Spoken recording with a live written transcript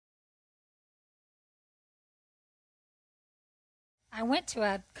I went to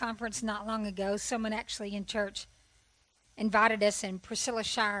a conference not long ago. Someone actually in church invited us, and Priscilla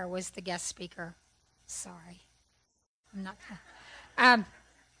Shire was the guest speaker. Sorry. I'm not. Um,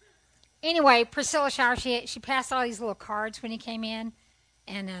 anyway, Priscilla Shire, she passed all these little cards when he came in,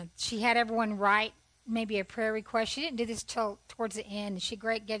 and she had everyone write maybe a prayer request. She didn't do this till towards the end, and she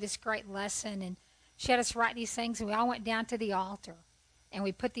gave this great lesson, and she had us write these things, and we all went down to the altar, and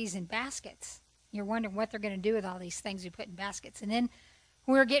we put these in baskets. You're wondering what they're going to do with all these things we put in baskets. And then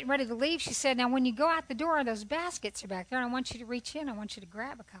when we were getting ready to leave, she said, now when you go out the door, those baskets are back there, and I want you to reach in. I want you to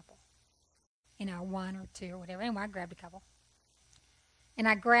grab a couple. You know, one or two or whatever. Anyway, I grabbed a couple. And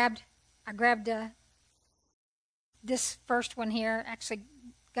I grabbed this first one here, actually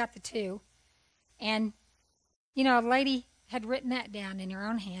got the two. And, you know, a lady had written that down in her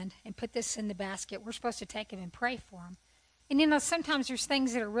own hand and put this in the basket. We're supposed to take them and pray for them. And, you know, sometimes there's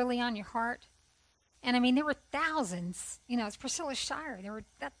things that are really on your heart. And, I mean, there were thousands. You know, it's Priscilla Shire.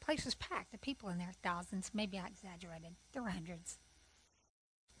 That place was packed. The people in there, thousands. Maybe I exaggerated. There were hundreds.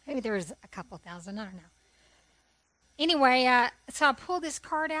 Maybe there was a couple thousand. I don't know. Anyway, so I pulled this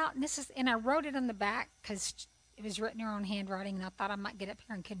card out, and I wrote it on the back because it was written in her own handwriting, and I thought I might get up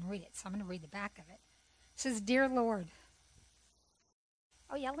here and couldn't read it, so I'm going to read the back of it. It says, Dear Lord.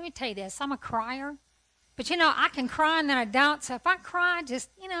 Oh, yeah, let me tell you this. I'm a crier. But, you know, I can cry and then I don't. So if I cry, just,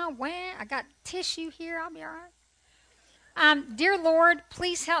 you know, I got tissue here, I'll be all right. Dear Lord,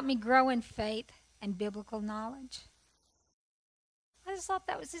 please help me grow in faith and biblical knowledge. I just thought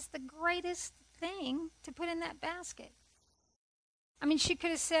that was just the greatest thing to put in that basket. I mean, she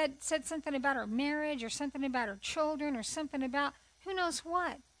could have said something about her marriage or something about her children or something about who knows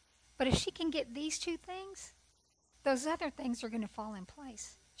what. But if she can get these two things, those other things are going to fall in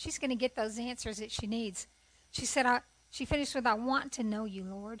place. She's going to get those answers that she needs. She said, she finished with, I want to know you,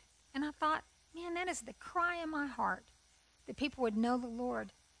 Lord. And I thought, man, that is the cry in my heart, that people would know the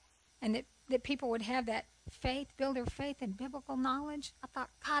Lord and that people would have that faith, build their faith in biblical knowledge. I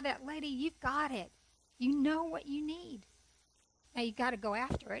thought, God, that lady, you've got it. You know what you need. Now, you got to go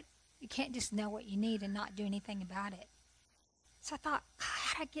after it. You can't just know what you need and not do anything about it. So I thought, God,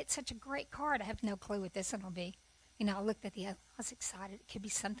 how did I get such a great card? I have no clue what this one will be. You know, I looked at the other. I was excited. It could be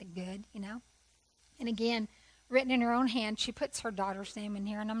something good, you know. And again, written in her own hand, she puts her daughter's name in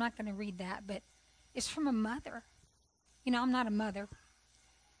here, and I'm not going to read that, but it's from a mother. You know, I'm not a mother.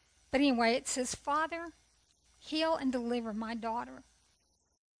 But anyway, it says, Father, heal and deliver my daughter.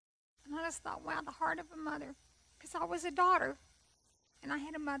 And I just thought, wow, the heart of a mother. Because I was a daughter, and I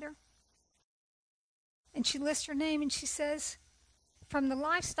had a mother. And she lists her name, and she says, from the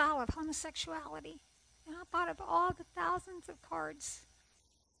lifestyle of homosexuality. And I thought of all the thousands of cards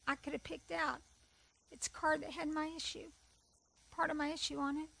I could have picked out. It's a card that had my issue, part of my issue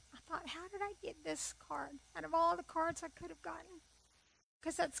on it. I thought, how did I get this card out of all the cards I could have gotten?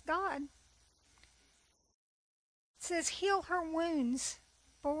 Because that's God. It says, heal her wounds.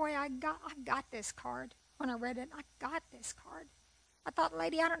 Boy, I got this card. When I read it, I got this card. I thought,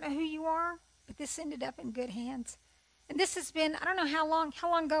 lady, I don't know who you are, but this ended up in good hands. And this has been, I don't know how long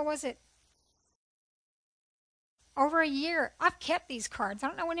ago was it? Over a year. I've kept these cards. I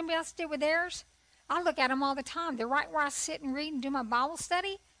don't know what anybody else did with theirs. I look at them all the time. They're right where I sit and read and do my Bible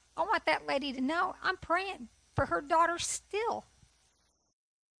study. I want that lady to know I'm praying for her daughter still.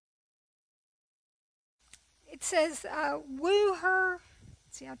 It says, woo her.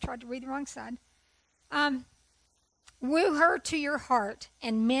 See, I tried to read the wrong side. Woo her to your heart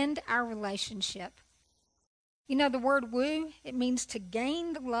and mend our relationship. You know the word woo, it means to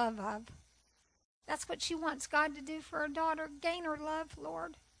gain the love of. That's what she wants God to do for her daughter. Gain her love,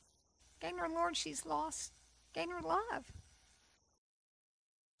 Lord. Gain her, Lord, she's lost. Gain her love.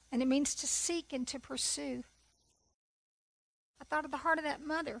 And it means to seek and to pursue. I thought of the heart of that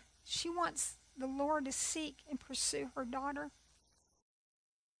mother. She wants the Lord to seek and pursue her daughter.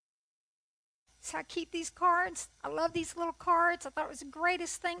 So I keep these cards. I love these little cards. I thought it was the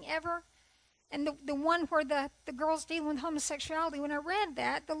greatest thing ever. And the one where the girl's dealing with homosexuality, when I read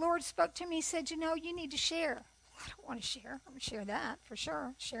that, the Lord spoke to me. He said, you know, you need to share. I don't want to share. I'm going to share that for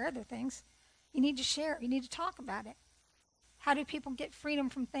sure. Share other things. You need to share. You need to talk about it. How do people get freedom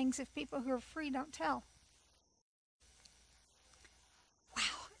from things if people who are free don't tell?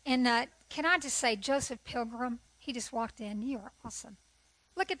 Wow. And can I just say, Joseph Pilgrim, he just walked in. You are awesome.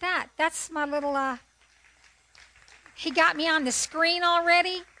 Look at that. That's my little... He got me on the screen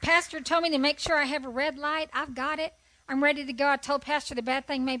already. Pastor told me to make sure I have a red light. I've got it. I'm ready to go. I told Pastor the bad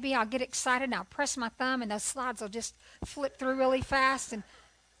thing may be I'll get excited and I'll press my thumb and those slides will just flip through really fast. And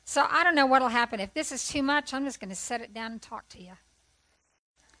so I don't know what will happen. If this is too much, I'm just going to set it down and talk to you.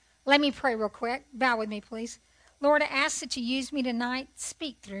 Let me pray real quick. Bow with me, please. Lord, I ask that you use me tonight.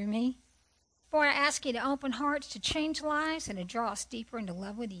 Speak through me. Boy, I ask you to open hearts, to change lives, and to draw us deeper into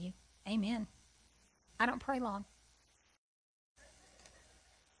love with you. Amen. I don't pray long.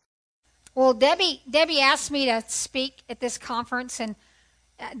 Well, Debbie asked me to speak at this conference, and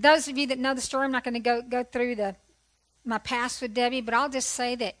those of you that know the story, I'm not going to go through my past with Debbie, but I'll just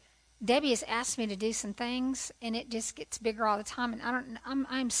say that Debbie has asked me to do some things, and it just gets bigger all the time. And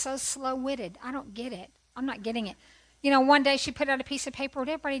I'm so slow-witted. I don't get it. I'm not getting it. One day she put out a piece of paper. Would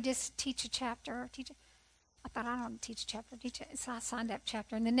everybody just teach a chapter? I thought, I don't teach a chapter. So I signed up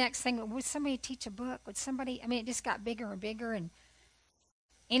chapter. And the next thing, would somebody teach a book? Would somebody? I mean, it just got bigger and bigger. And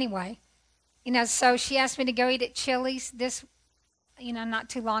anyway, so she asked me to go eat at Chili's not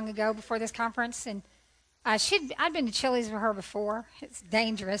too long ago before this conference, and I'd been to Chili's with her before. It's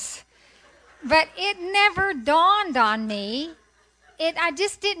dangerous. But it never dawned on me. I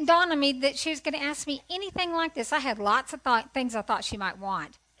just didn't dawn on me that she was going to ask me anything like this. I had lots of things I thought she might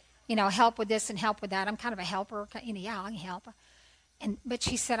want. Help with this and help with that. I'm kind of a helper. Yeah, I can help. But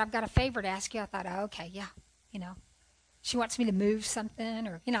she said, I've got a favor to ask you. I thought, oh, okay, yeah. She wants me to move something,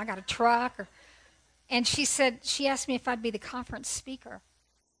 or, I got a truck. And she asked me if I'd be the conference speaker.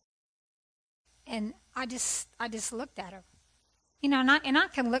 And I just looked at her. And I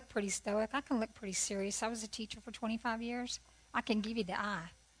can look pretty stoic. I can look pretty serious. I was a teacher for 25 years. I can give you the eye.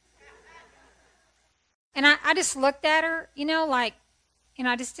 And I just looked at her,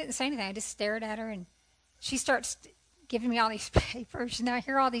 I just didn't say anything. I just stared at her, and she starts giving me all these papers. I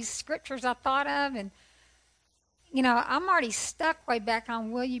hear all these scriptures I thought of, and, I'm already stuck way back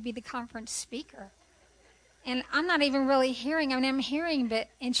on, will you be the conference speaker? And I'm not even really hearing. I mean, I'm hearing,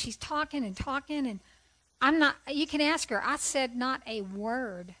 and she's talking, and I'm not, you can ask her. I said not a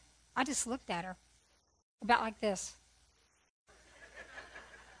word. I just looked at her, about like this.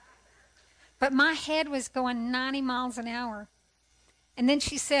 But my head was going 90 miles an hour. And then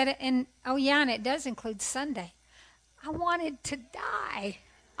she said, and it does include Sunday. I wanted to die.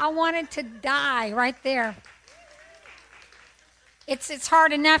 I wanted to die right there. It's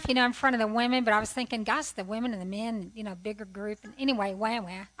hard enough, in front of the women, but I was thinking, gosh, the women and the men, bigger group. And anyway,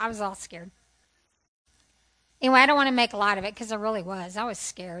 I was all scared. Anyway, I don't want to make a lot of it because I really was. I was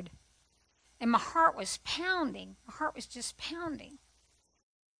scared. And my heart was pounding. My heart was just pounding.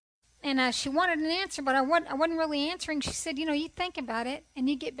 And she wanted an answer, but I wasn't really answering. She said, you think about it, and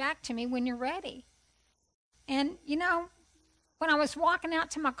you get back to me when you're ready. And, when I was walking out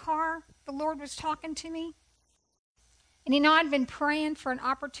to my car, the Lord was talking to me. And, I'd been praying for an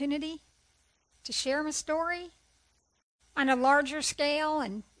opportunity to share my story on a larger scale.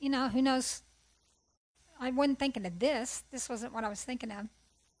 And, who knows, I wasn't thinking of this. This wasn't what I was thinking of.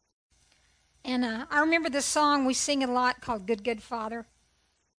 And I remember this song, we sing it a lot, called Good, Good Father.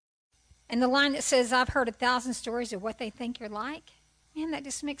 And the line that says, I've heard 1,000 stories of what they think you're like. Man, that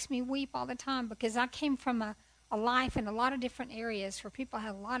just makes me weep all the time, because I came from a life in a lot of different areas where people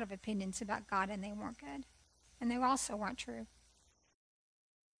had a lot of opinions about God, and they weren't good. And they also weren't true.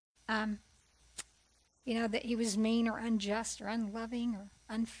 That he was mean or unjust or unloving or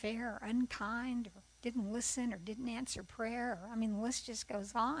unfair or unkind or didn't listen or didn't answer prayer. The list just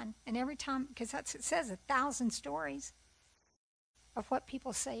goes on. And every time, because that's it says, 1,000 stories of what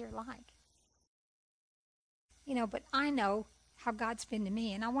people say you're like. But I know how God's been to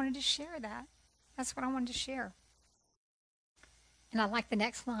me, and I wanted to share that. That's what I wanted to share. And I like the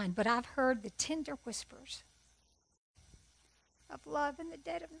next line, but I've heard the tender whispers of love in the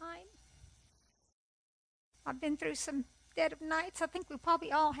dead of night. I've been through some dead of nights. I think we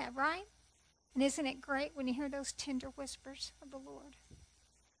probably all have, right? And isn't it great when you hear those tender whispers of the Lord?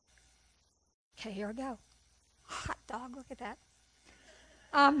 Okay, here I go. Hot dog, look at that.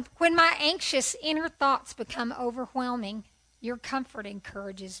 When my anxious inner thoughts become overwhelming, your comfort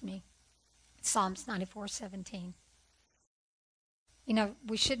encourages me. Psalms 94:17.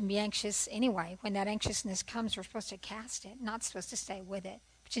 We shouldn't be anxious anyway. When that anxiousness comes, we're supposed to cast it, not supposed to stay with it.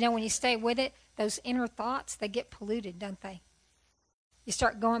 But when you stay with it, those inner thoughts, they get polluted, don't they? You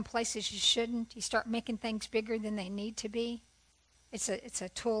start going places you shouldn't. You start making things bigger than they need to be. It's a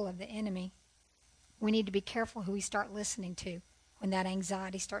tool of the enemy. We need to be careful who we start listening to when that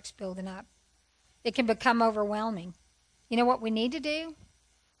anxiety starts building up. It can become overwhelming. You know what we need to do?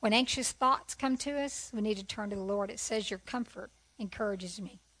 When anxious thoughts come to us, we need to turn to the Lord. It says your comfort encourages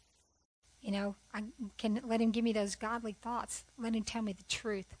me. I can let him give me those godly thoughts. Let him tell me the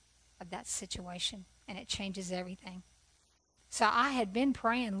truth of that situation, and it changes everything. So I had been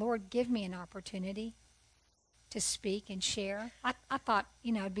praying, Lord, give me an opportunity to speak and share. I thought,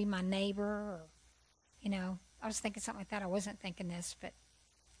 it'd be my neighbor, or, I was thinking something like that. I wasn't thinking this, but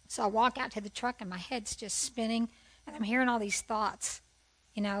So I walk out to the truck, and my head's just spinning, and I'm hearing all these thoughts,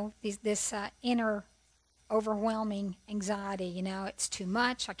 this inner overwhelming anxiety. It's too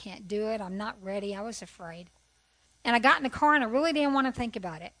much. I can't do it. I'm not ready. I was afraid. And I got in the car, and I really didn't want to think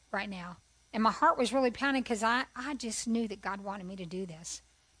about it right now. And my heart was really pounding because I just knew that God wanted me to do this,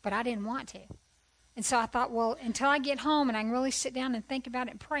 but I didn't want to. And so I thought, well, until I get home and I can really sit down and think about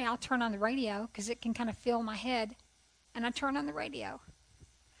it and pray, I'll turn on the radio because it can kind of fill my head. And I turned on the radio.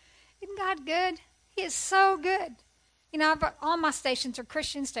 Isn't God good? He is so good. All my stations are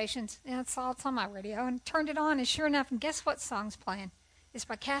Christian stations. That's all it's on my radio. And turned it on, and sure enough, and guess what song's playing? It's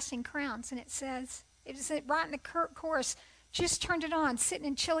by Casting Crowns, and it says, it is right in the chorus, just turned it on, sitting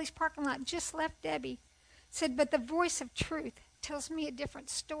in Chili's parking lot, just left Debbie. Said, but the voice of truth tells me a different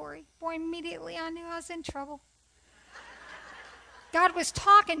story. Boy, immediately I knew I was in trouble. God was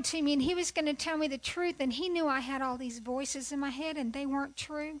talking to me, and he was going to tell me the truth, and he knew I had all these voices in my head, and they weren't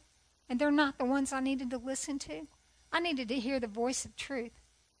true, and they're not the ones I needed to listen to. I needed to hear the voice of truth.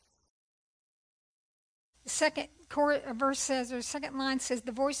 The second verse says, or the second line says,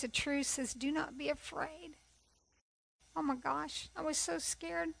 the voice of truth says, do not be afraid. Oh my gosh, I was so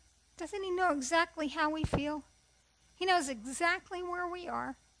scared. Doesn't he know exactly how we feel? He knows exactly where we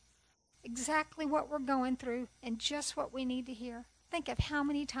are, exactly what we're going through, and just what we need to hear. Think of how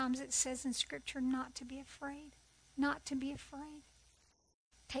many times it says in Scripture not to be afraid. Not to be afraid.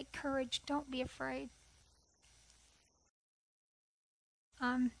 Take courage. Don't be afraid.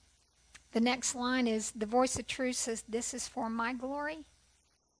 The next line is, the voice of truth says, this is for my glory.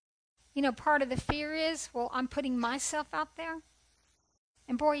 Part of the fear is, well, I'm putting myself out there.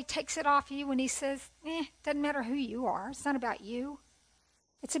 And boy, he takes it off you when he says, doesn't matter who you are. It's not about you.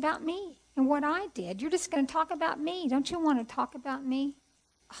 It's about me and what I did. You're just going to talk about me. Don't you want to talk about me?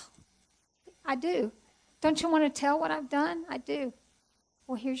 Oh, I do. Don't you want to tell what I've done? I do.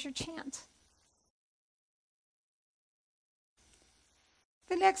 Well, here's your chance.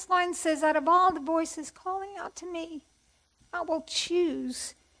 The next line says, out of all the voices calling out to me, I will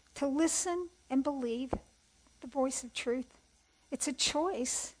choose to listen and believe the voice of truth. It's a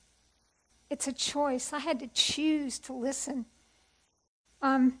choice. It's a choice. I had to choose to listen.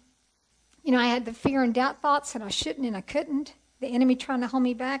 I had the fear and doubt thoughts that I shouldn't and I couldn't. The enemy trying to hold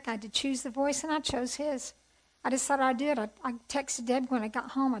me back. I had to choose the voice, and I chose his. I decided I'd do it. I texted Deb when I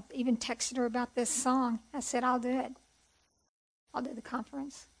got home. I even texted her about this song. I said, I'll do it. I'll do the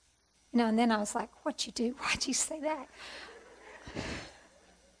conference. And then I was like, what'd you do? Why'd you say that?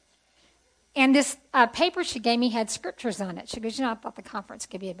 And this paper she gave me had scriptures on it. She goes, I thought the conference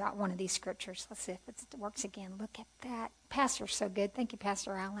could be about one of these scriptures. Let's see if it works again. Look at that. Pastor's so good. Thank you,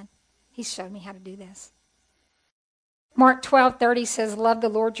 Pastor Allen. He showed me how to do this. Mark 12:30 says, love the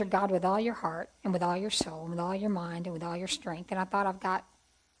Lord your God with all your heart and with all your soul and with all your mind and with all your strength. And I thought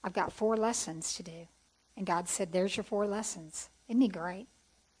I've got 4 lessons to do. And God said, there's your 4 lessons. Isn't he great?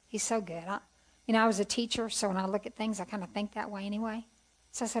 He's so good. I was a teacher, so when I look at things, I kind of think that way anyway.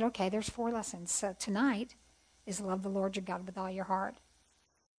 So I said, okay, there's 4 lessons. So tonight is love the Lord your God with all your heart.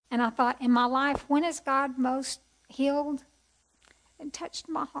 And I thought, in my life, when has God most healed and touched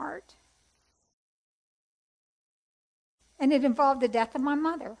my heart? And it involved the death of my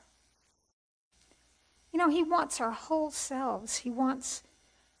mother. He wants our whole selves. He wants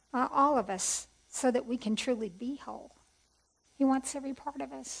all of us so that we can truly be whole. He wants every part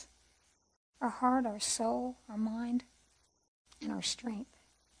of us. Our heart, our soul, our mind, and our strength.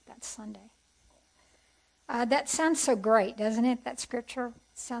 That's Sunday. That sounds so great, doesn't it? That scripture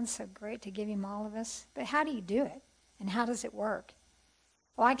sounds so great to give him all of us. But how do you do it? And how does it work?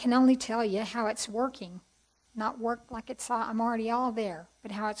 Well, I can only tell you how it's working. Not work like I'm already all there,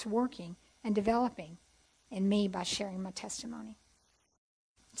 but how it's working and developing in me by sharing my testimony.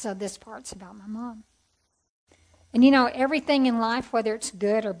 So this part's about my mom. And everything in life, whether it's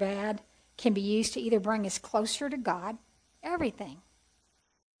good or bad, can be used to either bring us closer to God, everything.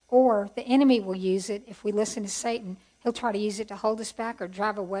 Or the enemy will use it. If we listen to Satan, he'll try to use it to hold us back or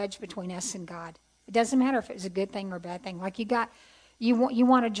drive a wedge between us and God. It doesn't matter if it was a good thing or a bad thing. Like you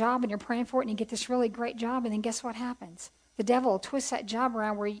want a job and you're praying for it and you get this really great job, and then guess what happens? The devil will twist that job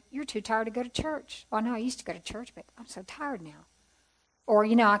around where you're too tired to go to church. Well, no, I used to go to church, but I'm so tired now. Or,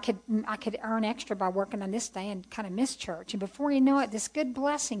 I could earn extra by working on this day and kind of miss church. And before you know it, this good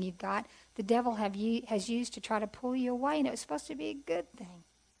blessing you've got, the devil has used to try to pull you away, and it was supposed to be a good thing.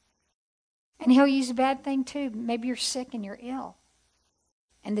 And he'll use a bad thing too. Maybe you're sick and you're ill.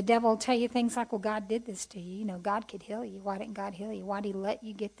 And the devil will tell you things like, well, God did this to you. God could heal you. Why didn't God heal you? Why did he let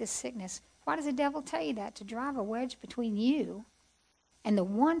you get this sickness? Why does the devil tell you that? To drive a wedge between you and the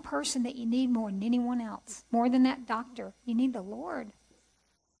one person that you need more than anyone else. More than that doctor. You need the Lord.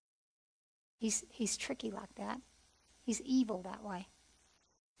 He's tricky like that. He's evil that way.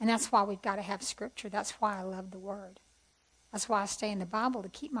 And that's why we've got to have Scripture. That's why I love the Word. That's why I stay in the Bible, to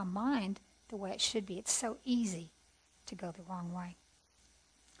keep my mind the way it should be. It's so easy to go the wrong way.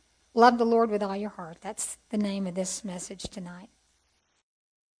 Love the Lord with all your heart. That's the name of this message tonight.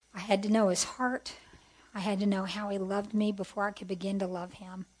 I had to know his heart. I had to know how he loved me before I could begin to love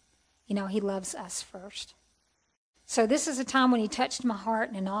him. You know, he loves us first. So this is a time when he touched my heart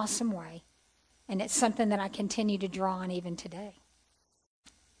in an awesome way. And it's something that I continue to draw on even today.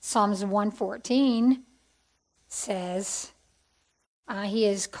 Psalms 114 says, he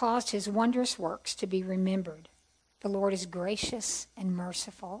has caused his wondrous works to be remembered. The Lord is gracious and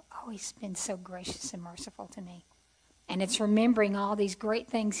merciful. Oh, he's been so gracious and merciful to me. And it's remembering all these great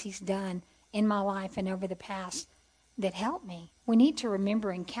things he's done in my life and over the past that help me. We need to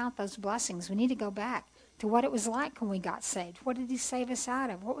remember and count those blessings. We need to go back to what it was like when we got saved. What did he save us out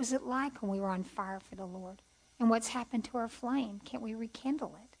of? What was it like when we were on fire for the Lord? And what's happened to our flame? Can't we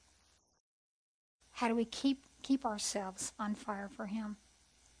rekindle it? How do we keep ourselves on fire for him?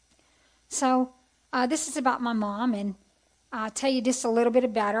 So this is about my mom, and I'll tell you just a little bit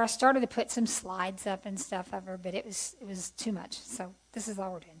about her. I started to put some slides up and stuff of her, but it was too much. So this is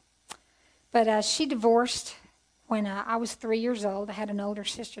all we're doing. But she divorced when I was 3 years old. I had an older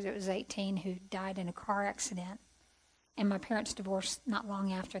sister that was 18 who died in a car accident, and my parents divorced not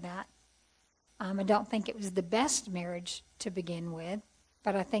long after that. I don't think it was the best marriage to begin with,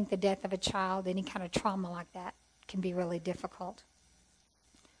 but I think the death of a child, any kind of trauma like that, can be really difficult.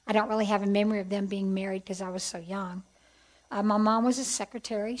 I don't really have a memory of them being married because I was so young. My mom was a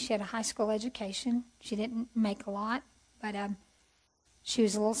secretary. She had a high school education. She didn't make a lot, but she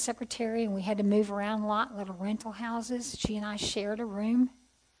was a little secretary, and we had to move around a lot, little rental houses. She and I shared a room.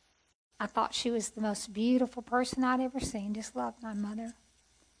 I thought she was the most beautiful person I'd ever seen. Just loved my mother.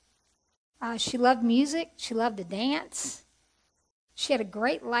 She loved music. She loved to dance. She had a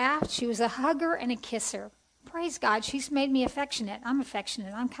great laugh. She was a hugger and a kisser. Praise God, she's made me affectionate. I'm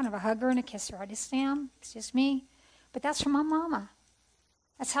affectionate. I'm kind of a hugger and a kisser. I just am. It's just me. But that's from my mama.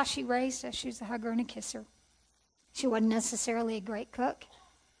 That's how she raised us. She was a hugger and a kisser. She wasn't necessarily a great cook.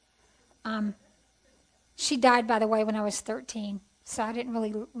 She died, by the way, when I was 13. So I didn't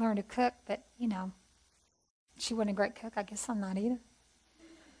really learn to cook, but, you know, she wasn't a great cook. I guess I'm not either.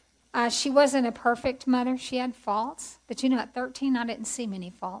 She wasn't a perfect mother. She had faults. But, you know, at 13, I didn't see many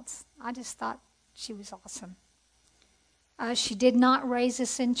faults. I just thought she was awesome. She did not raise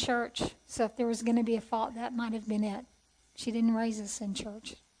us in church. So if there was going to be a fault, that might have been it. She didn't raise us in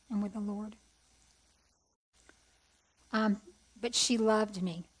church and with the Lord. But she loved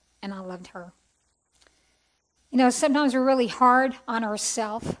me, and I loved her. You know, sometimes we're really hard on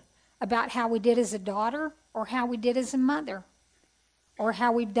ourselves about how we did as a daughter or how we did as a mother or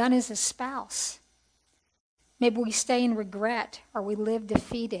how we've done as a spouse. Maybe we stay in regret or we live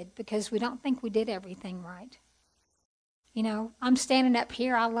defeated because we don't think we did everything right. You know, I'm standing up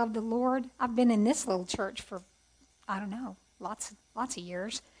here. I love the Lord. I've been in this little church for, I don't know, lots of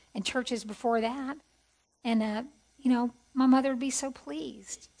years, and churches before that. And, you know, my mother would be so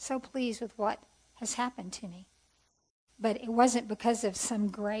pleased with what has happened to me. But it wasn't because of some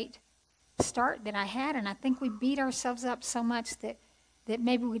great start that I had, and I think we beat ourselves up so much that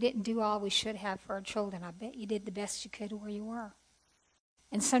maybe we didn't do all we should have for our children. I bet you did the best you could where you were.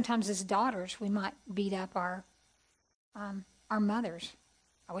 And sometimes as daughters, we might beat up our mothers.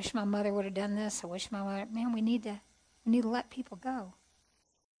 I wish my mother would have done this. I wish my mother. Man, we need to let people go.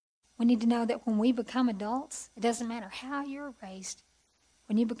 We need to know that when we become adults, it doesn't matter how you're raised.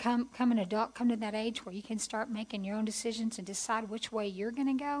 When you become an adult, come to that age where you can start making your own decisions and decide which way you're going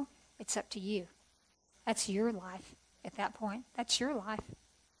to go, it's up to you. That's your life at that point. That's your life.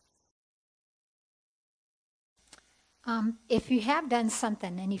 If you have done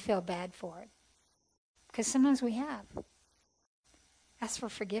something and you feel bad for it, because sometimes we have, ask for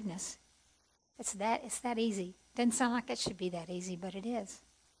forgiveness. It's that easy. Doesn't sound like it should be that easy, but it is.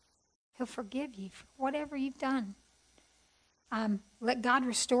 He'll forgive you for whatever you've done. Let God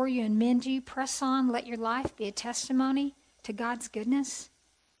restore you and mend you. Press on. Let your life be a testimony to God's goodness.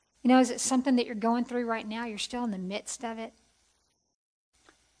 You know, is it something that you're going through right now? You're still in the midst of it.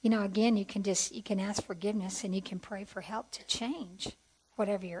 You know, again, you can ask forgiveness and you can pray for help to change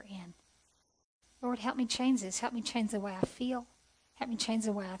whatever you're in. Lord, help me change this. Help me change the way I feel. Help me change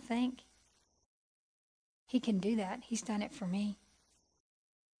the way I think. He can do that. He's done it for me.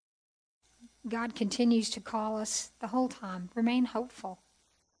 God continues to call us the whole time. Remain hopeful.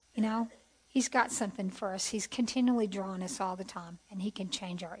 You know, he's got something for us. He's continually drawing us all the time, and he can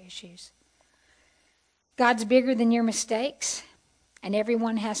change our issues. God's bigger than your mistakes. And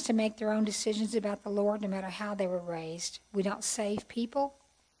everyone has to make their own decisions about the Lord no matter how they were raised. We don't save people,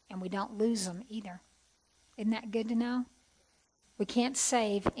 and we don't lose them either. Isn't that good to know? We can't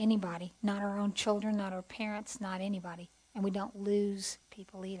save anybody, not our own children, not our parents, not anybody. And we don't lose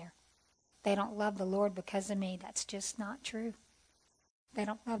people either. They don't love the Lord because of me. That's just not true. They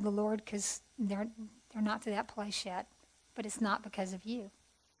don't love the Lord because they're not to that place yet. But it's not because of you.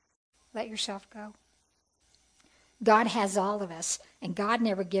 Let yourself go. God has all of us, and God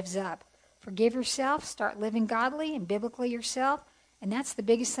never gives up. Forgive yourself, start living godly and biblically yourself, and that's the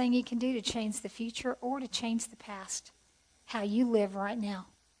biggest thing you can do to change the future or to change the past. How you live right now.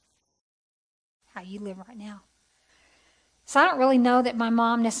 How you live right now. So I don't really know that my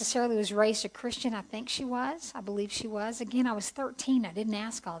mom necessarily was raised a Christian. I think she was. I believe she was. Again, I was 13. I didn't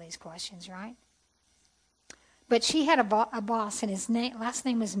ask all these questions, right? But she had a boss, and his last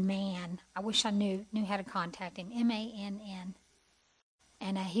name was Mann. I wish I knew how to contact him. M-A-N-N.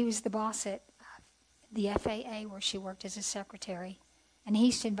 And he was the boss at the FAA where she worked as a secretary. And he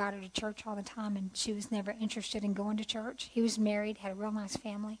used to invite her to church all the time, and she was never interested in going to church. He was married, had a real nice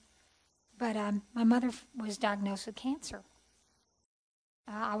family. But my mother was diagnosed with cancer.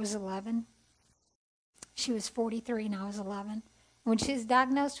 I was 11. She was 43, and I was 11. When she was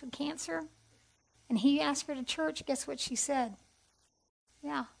diagnosed with cancer, and he asked her to church, guess what she said?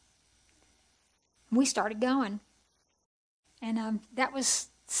 Yeah. We started going. And that was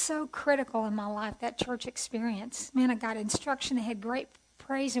so critical in my life, that church experience. Man, I got instruction. They had great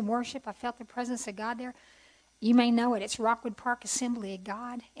praise and worship. I felt the presence of God there. You may know it. It's Rockwood Park Assembly of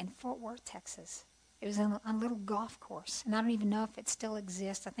God in Fort Worth, Texas. It was on a little golf course. And I don't even know if it still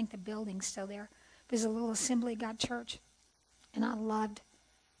exists. I think the building's still there. But it's a little Assembly of God church. And I loved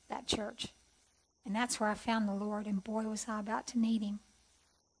that church. And that's where I found the Lord, and boy, was I about to need him.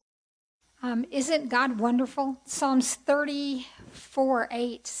 Isn't God wonderful? Psalms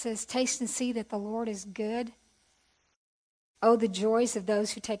 34:8 says, taste and see that the Lord is good. Oh, the joys of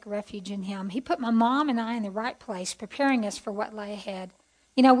those who take refuge in him. He put my mom and I in the right place, preparing us for what lay ahead.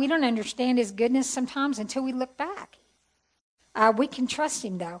 You know, we don't understand his goodness sometimes until we look back. We can trust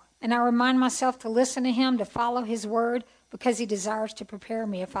him, though. And I remind myself to listen to him, to follow his word, because he desires to prepare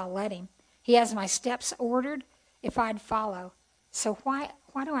me if I'll let him. He has my steps ordered if I'd follow. So why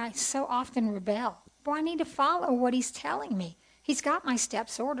do I so often rebel? Well, I need to follow what he's telling me. He's got my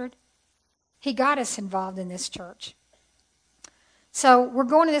steps ordered. He got us involved in this church. So we're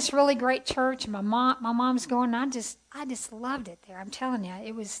going to this really great church, and my mom's going, and I just loved it there. I'm telling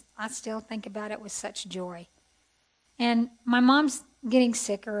you, I still think about it with such joy. And my mom's getting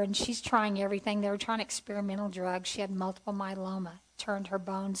sicker, and she's trying everything. They were trying experimental drugs. She had multiple myeloma, turned her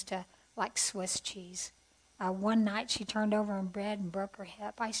bones to like Swiss cheese. One night she turned over in bed and broke her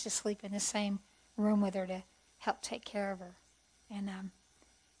hip. I used to sleep in the same room with her to help take care of her. And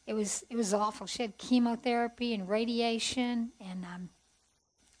it was awful. She had chemotherapy and radiation, and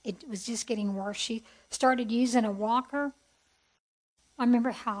it was just getting worse. She started using a walker. I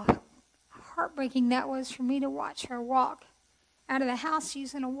remember how heartbreaking that was for me to watch her walk out of the house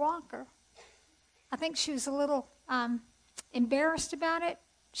using a walker. I think she was a little embarrassed about it.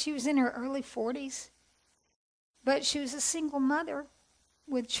 She was in her early 40s, but she was a single mother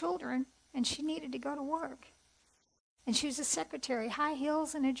with children, and she needed to go to work. And she was a secretary, high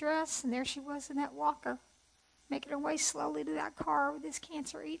heels and a dress, and there she was in that walker, making her way slowly to that car with this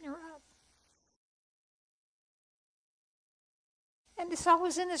cancer eating her up. And I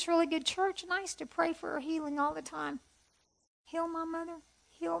was in this really good church, and I used to pray for her healing all the time. Heal my mother,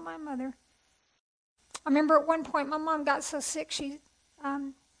 heal my mother. I remember at one point my mom got so sick,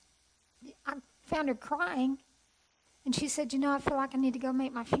 I found her crying, and she said, I feel like I need to go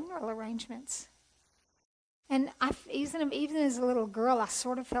make my funeral arrangements. And even as a little girl, I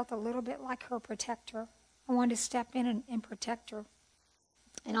sort of felt a little bit like her protector. I wanted to step in and protect her.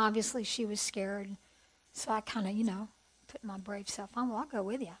 And obviously she was scared, so I kind of, put my brave self on. Well, I'll go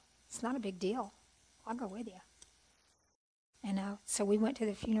with you. It's not a big deal. I'll go with you. And so we went to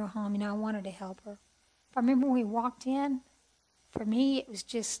the funeral home. I wanted to help her. But I remember when we walked in, for me, it was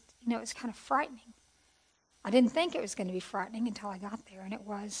just, it was kind of frightening. I didn't think it was going to be frightening until I got there, and it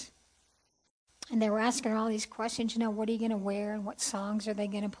was. And they were asking her all these questions, what are you going to wear, and what songs are they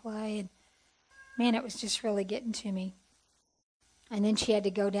going to play? And man, it was just really getting to me. And then she had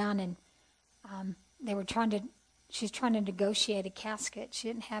to go down, and she was trying to negotiate a casket. She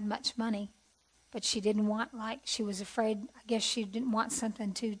didn't have much money, but she didn't want, she was afraid, I guess she didn't want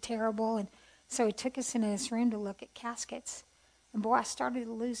something too terrible. And so he took us into this room to look at caskets. And boy, I started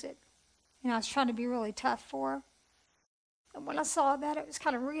to lose it. I was trying to be really tough for her. And when I saw that, it was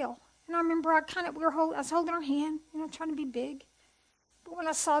kind of real. And I remember I was holding her hand, trying to be big. But when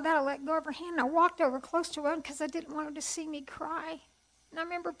I saw that, I let go of her hand, and I walked over close to her because I didn't want her to see me cry. And I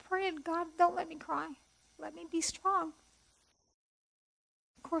remember praying, God, don't let me cry. Let me be strong.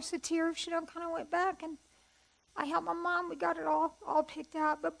 Of course, the tears, kind of went back, and I helped my mom. We got it all picked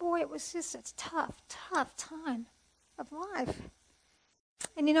out. But boy, it was just a tough time of life.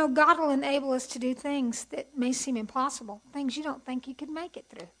 And God will enable us to do things that may seem impossible, things you don't think you could make it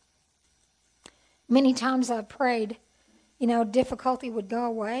through. Many times I've prayed, difficulty would go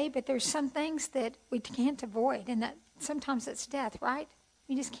away, but there's some things that we can't avoid, and that sometimes it's death, right?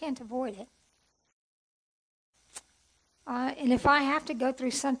 You just can't avoid it. And if I have to go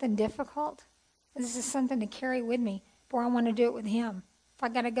through something difficult, this is something to carry with me, boy, I want to do it with Him. If I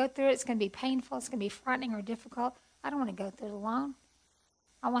got to go through it, it's going to be painful, it's going to be frightening or difficult. I don't want to go through it alone.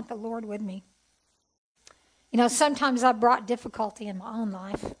 I want the Lord with me. Sometimes I've brought difficulty in my own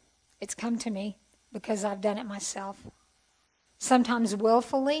life. It's come to me because I've done it myself. Sometimes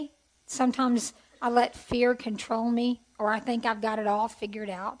willfully. Sometimes I let fear control me, or I think I've got it all figured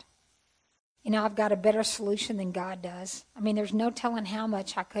out. I've got a better solution than God does. There's no telling how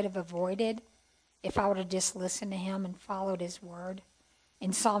much I could have avoided if I would have just listened to Him and followed His word.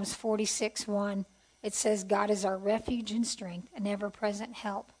 In Psalms 46:1, it says, God is our refuge and strength, an ever-present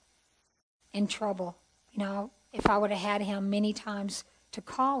help in trouble. If I would have had Him many times to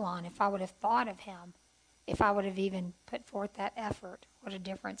call on, if I would have thought of Him, if I would have even put forth that effort, what a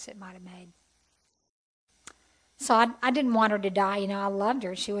difference it might have made. So I didn't want her to die. I loved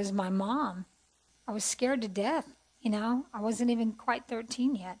her. She was my mom. I was scared to death. I wasn't even quite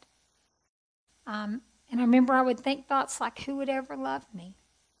 13 yet. And I remember I would think thoughts like, who would ever love me?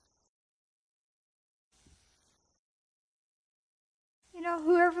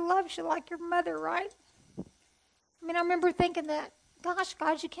 Whoever loves you like your mother, right? I remember thinking that, gosh,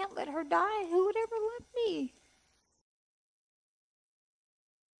 God, you can't let her die. Who would ever love me?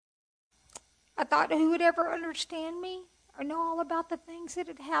 I thought, who would ever understand me or know all about the things that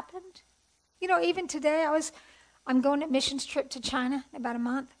had happened? Even today, I'm going on a missions trip to China in about a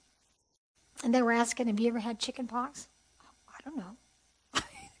month. And they were asking, have you ever had chicken pox? I don't know.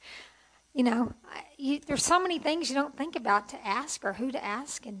 There's so many things you don't think about to ask or who to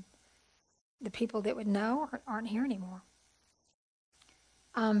ask, and the people that would know aren't here anymore.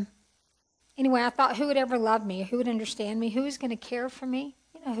 Anyway, I thought, who would ever love me? Who would understand me? Who was going to care for me?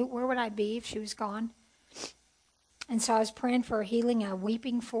 Where would I be if she was gone? And so I was praying for her healing, and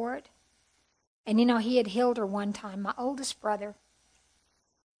weeping for it. And He had healed her one time. My oldest brother,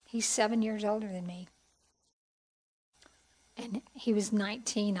 he's 7 years older than me. And he was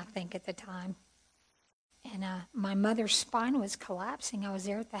 19, I think, at the time. And my mother's spine was collapsing. I was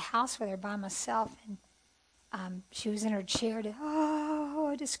there at the house with her by myself, and she was in her chair,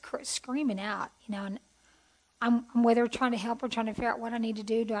 just screaming out, And I'm with her, trying to help her, trying to figure out what I need to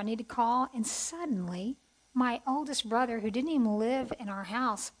do. Do I need to call? And suddenly, my oldest brother, who didn't even live in our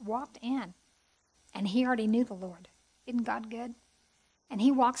house, walked in, and he already knew the Lord. Isn't God good? And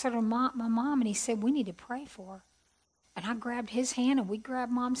he walks over to my mom, and he said, we need to pray for her. And I grabbed his hand, and we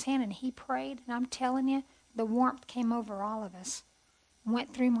grabbed Mom's hand, and he prayed. And I'm telling you, the warmth came over all of us.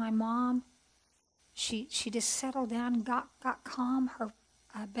 Went through my mom. She just settled down, got calm. Her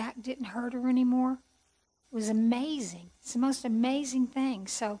back didn't hurt her anymore. It was amazing. It's the most amazing thing.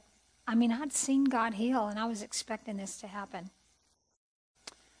 So, I'd seen God heal, and I was expecting this to happen.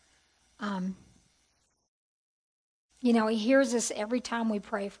 He hears us every time we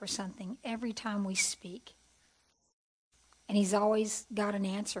pray for something, every time we speak. And He's always got an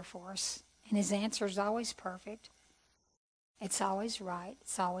answer for us. And His answer is always perfect. It's always right.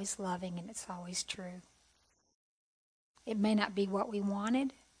 It's always loving. And it's always true. It may not be what we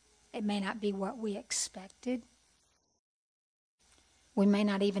wanted. It may not be what we expected. We may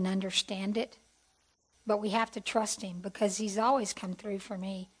not even understand it. But we have to trust Him, because He's always come through for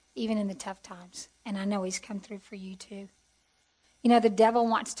me, even in the tough times. And I know He's come through for you too. The devil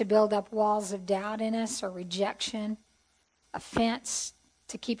wants to build up walls of doubt in us, or rejection, offense,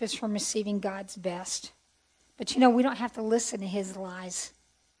 to keep us from receiving God's best. But we don't have to listen to his lies.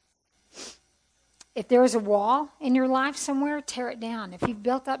 If there is a wall in your life somewhere, tear it down. If you've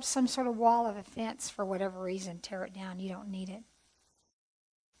built up some sort of wall of offense for whatever reason, tear it down. You don't need it.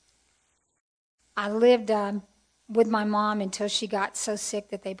 I lived with my mom until she got so sick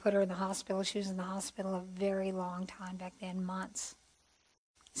that they put her in the hospital. She was in the hospital a very long time back then, months.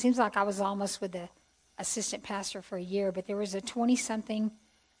 Seems like I was almost with the assistant pastor for a year, but there was a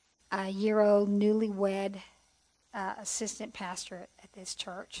 20-something-year-old newlywed assistant pastor at this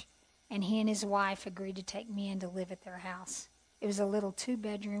church, and he and his wife agreed to take me in to live at their house. It was a little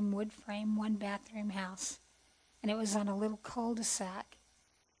 2-bedroom, wood frame, 1-bathroom house, and it was on a little cul-de-sac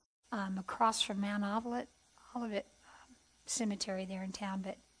across from Mount Olivet Cemetery there in town.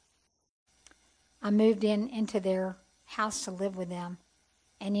 But I moved into their house to live with them.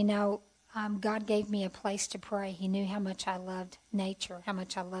 And, God gave me a place to pray. He knew how much I loved nature, how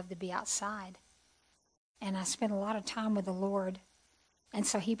much I loved to be outside. And I spent a lot of time with the Lord. And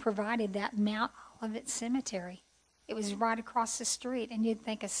so he provided that Mount Olivet Cemetery. It was right across the street. And you'd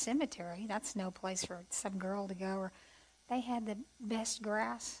think a cemetery, that's no place for some girl to go. Or they had the best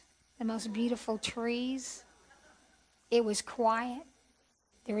grass, the most beautiful trees. It was quiet.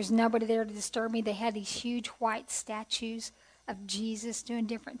 There was nobody there to disturb me. They had these huge white statues of Jesus doing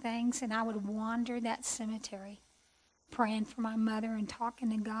different things. And I would wander that cemetery praying for my mother and talking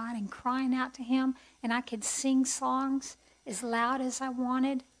to God and crying out to him. And I could sing songs as loud as I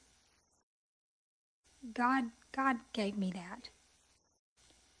wanted. God gave me that.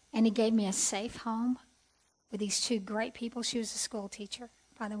 And he gave me a safe home with these two great people. She was a school teacher,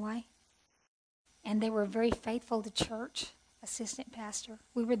 by the way. And they were very faithful to church, assistant pastor.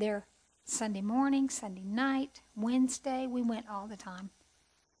 We were there Sunday morning, Sunday night, Wednesday. We went all the time.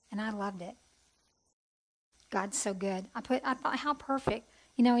 And I loved it. God's so good. I thought, how perfect.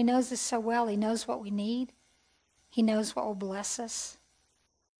 He knows us so well. He knows what we need. He knows what will bless us.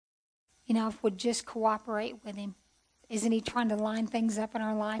 If we'd just cooperate with him. Isn't he trying to line things up in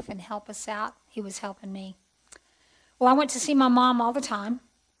our life and help us out? He was helping me. Well, I went to see my mom all the time.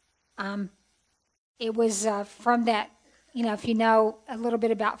 It was from that, if you know a little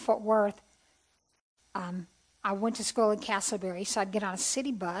bit about Fort Worth, I went to school in Castleberry, so I'd get on a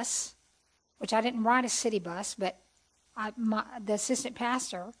city bus, which I didn't ride a city bus, but the assistant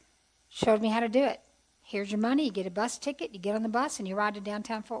pastor showed me how to do it. Here's your money. You get a bus ticket. You get on the bus, and you ride to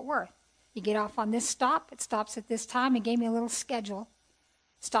downtown Fort Worth. You get off on this stop. It stops at this time. He gave me a little schedule.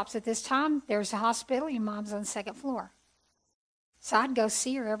 Stops at this time. There's a hospital. Your mom's on the second floor. So I'd go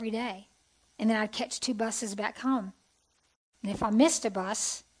see her every day. And then I'd catch 2 buses back home. And if I missed a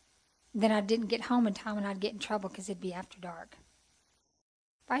bus, then I didn't get home in time and I'd get in trouble because it'd be after dark.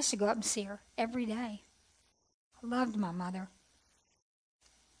 But I used to go up and see her every day. I loved my mother.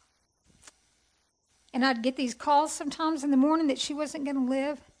 And I'd get these calls sometimes in the morning that she wasn't going to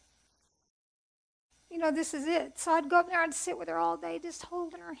live. This is it. So I'd go up there and sit with her all day, just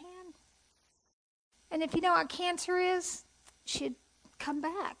holding her hand. And if you know what cancer is, she'd come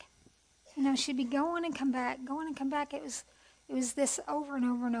back. She'd be going and come back, going and come back. It was this over and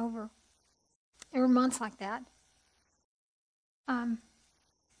over and over. There were months like that. I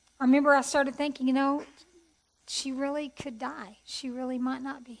remember I started thinking, she really could die. She really might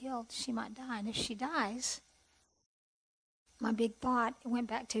not be healed. She might die. And if she dies, my big thought went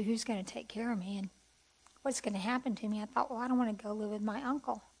back to who's going to take care of me and what's going to happen to me. I thought, I don't want to go live with my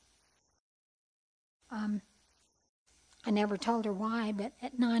uncle. I never told her why, but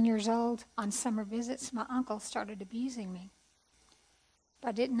at 9 years old, on summer visits, my uncle started abusing me. But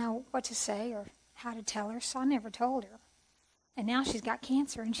I didn't know what to say or how to tell her, so I never told her. And now she's got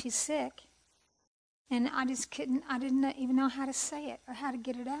cancer and she's sick. And I didn't even know how to say it or how to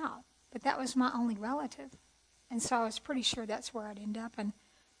get it out. But that was my only relative. And so I was pretty sure that's where I'd end up. And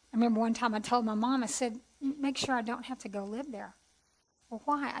I remember one time I told my mom, I said, make sure I don't have to go live there. Well,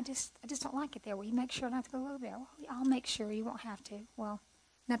 why? I just don't like it there. Will you make sure I don't have to go live there? Well, I'll make sure you won't have to. Well,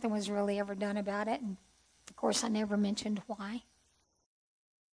 nothing was really ever done about it. And, of course, I never mentioned why.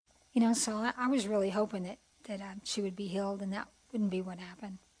 So I was really hoping that she would be healed and that wouldn't be what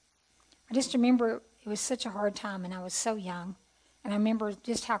happened. I just remember it was such a hard time and I was so young. And I remember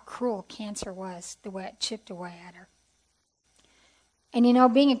just how cruel cancer was, the way it chipped away at her.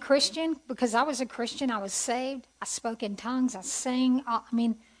 And, being a Christian, because I was a Christian, I was saved. I spoke in tongues. I sang.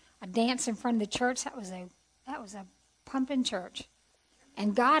 I danced in front of the church. That was a pumping church.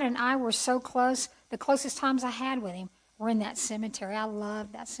 And God and I were so close. The closest times I had with him were in that cemetery. I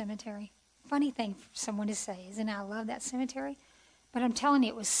love that cemetery. Funny thing for someone to say, isn't it? I love that cemetery. But I'm telling you,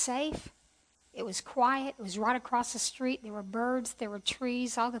 it was safe. It was quiet. It was right across the street. There were birds. There were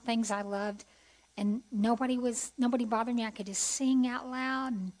trees, all the things I loved. And nobody bothered me. I could just sing out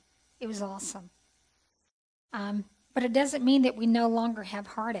loud, and it was awesome. But it doesn't mean that we no longer have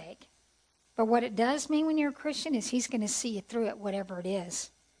heartache. But what it does mean when you're a Christian is he's going to see you through it, whatever it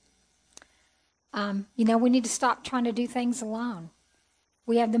is. We need to stop trying to do things alone.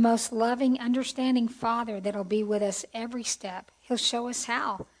 We have the most loving, understanding Father that'll be with us every step. He'll show us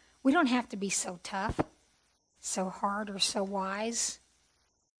how. We don't have to be so tough, so hard, or so wise.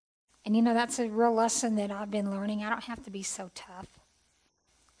 And that's a real lesson that I've been learning. I don't have to be so tough,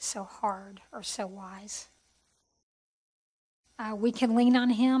 so hard, or so wise. We can lean on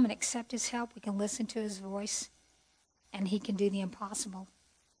him and accept his help. We can listen to his voice, and he can do the impossible.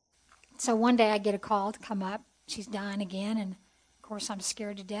 So one day I get a call to come up. She's dying again, and of course I'm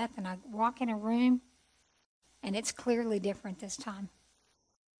scared to death. And I walk in a room, and it's clearly different this time.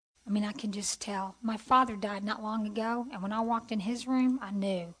 I mean, I can just tell. My father died not long ago, and when I walked in his room, I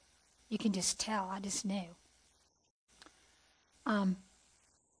knew. You can just tell. I just knew.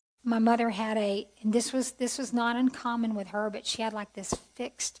 My mother had and this was not uncommon with her, but she had like this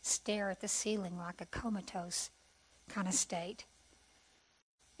fixed stare at the ceiling, like a comatose kind of state.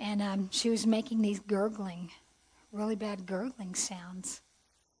 And she was making these really bad gurgling sounds.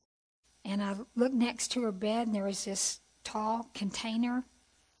 And I looked next to her bed, and there was this tall container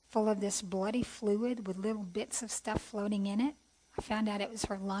full of this bloody fluid with little bits of stuff floating in it. I found out it was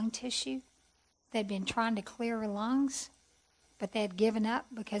her lung tissue. They'd been trying to clear her lungs, but they had given up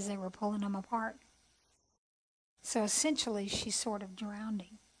because they were pulling them apart. So essentially, she's sort of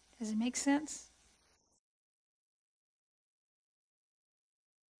drowning. Does it make sense?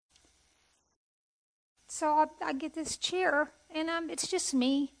 So I get this chair, and it's just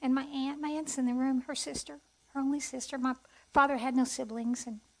me and my aunt. My aunt's in the room, her sister, her only sister. My father had no siblings,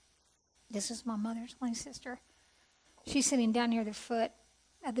 and this is my mother's only sister. She's sitting down near the foot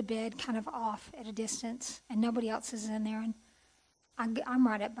of the bed, kind of off at a distance, and nobody else is in there. And I'm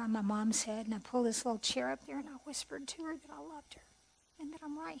right up by my mom's head, and I pull this little chair up there, and I whispered to her that I loved her and that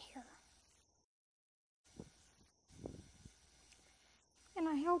I'm right here. And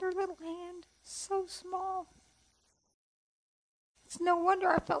I held her little hand, so small. It's no wonder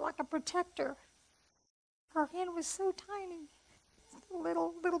I felt like a protector. Her hand was so tiny, a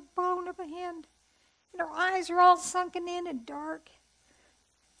little bone of a hand. And her eyes are all sunken in and dark.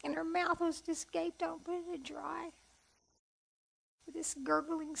 And her mouth was just gaped open and dry with this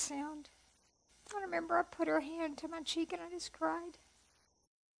gurgling sound. I remember I put her hand to my cheek and I just cried.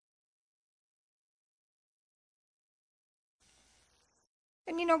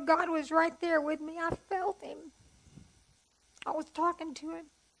 And you know, God was right there with me. I felt him. I was talking to him.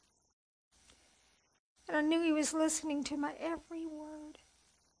 And I knew he was listening to my every word.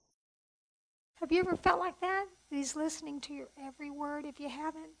 Have you ever felt like that? That he's listening to your every word? If you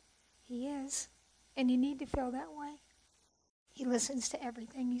haven't, he is. And you need to feel that way. He listens to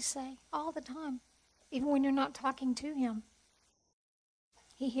everything you say all the time. Even when you're not talking to him.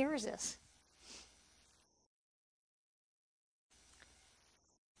 He hears us.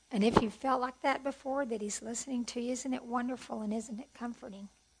 And if you felt like that before, that he's listening to you, isn't it wonderful and isn't it comforting?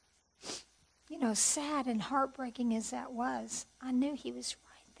 You know, sad and heartbreaking as that was, I knew he was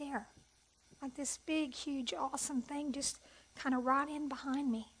right there. Like this big, huge, awesome thing just kind of right in behind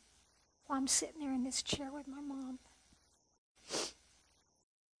me while I'm sitting there in this chair with my mom.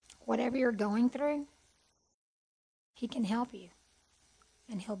 Whatever you're going through, he can help you.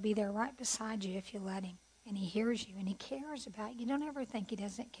 And he'll be there right beside you if you let him. And he hears you and he cares about you. Don't ever think he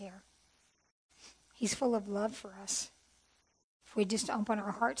doesn't care. He's full of love for us. If we just open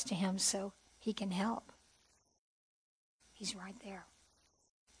our hearts to him so he can help. He's right there.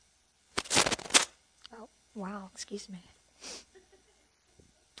 Oh, wow, excuse me.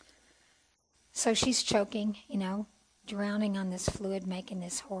 So she's choking, you know, drowning on this fluid, making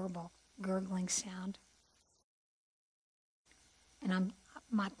this horrible gurgling sound. And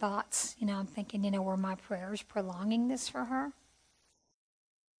my thoughts, you know, I'm thinking, you know, were my prayers prolonging this for her?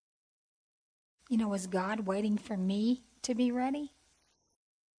 You know, was God waiting for me to be ready?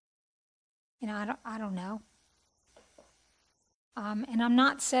 You know, I don't know. And I'm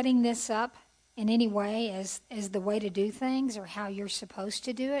not setting this up in any way as the way to do things or how you're supposed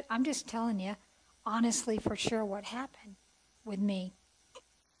to do it. I'm just telling you, honestly, for sure, what happened with me.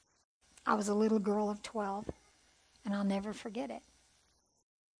 I was a little girl of 12, and I'll never forget it.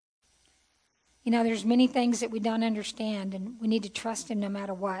 You know, there's many things that we don't understand, and we need to trust him no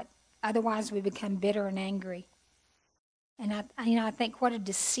matter what. Otherwise, we become bitter and angry. And I think what a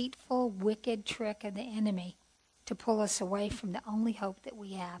deceitful, wicked trick of the enemy to pull us away from the only hope that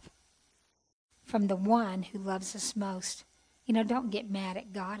we have, from the one who loves us most. You know, don't get mad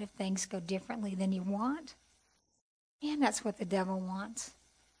at God if things go differently than you want. Man, that's what the devil wants.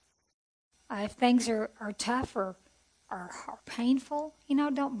 If things are tough or painful, you know,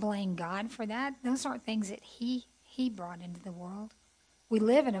 don't blame God for that. Those aren't things that he brought into the world. We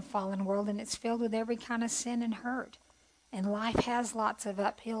live in a fallen world, and it's filled with every kind of sin and hurt. And life has lots of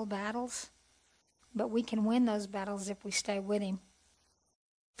uphill battles, but we can win those battles if we stay with him.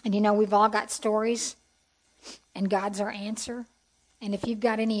 And you know, we've all got stories, and God's our answer. And if you've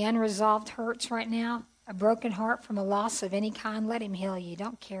got any unresolved hurts right now, a broken heart from a loss of any kind, let him heal you.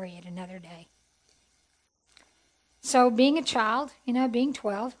 Don't carry it another day. So being a child, you know, being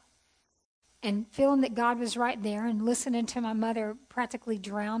 12, And feeling that God was right there and listening to my mother practically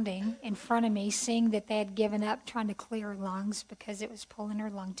drowning in front of me, seeing that they had given up trying to clear her lungs because it was pulling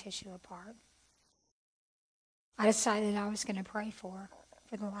her lung tissue apart. I decided I was going to pray for her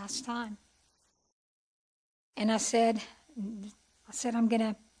for the last time. And I said, I'm going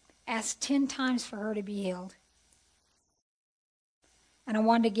to ask 10 times for her to be healed. And I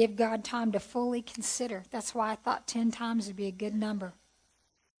wanted to give God time to fully consider. That's why I thought 10 times would be a good number.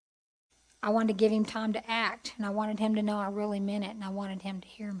 I wanted to give him time to act, and I wanted him to know I really meant it, and I wanted him to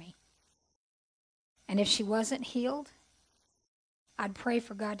hear me. And if she wasn't healed, I'd pray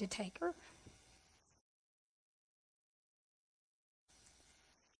for God to take her.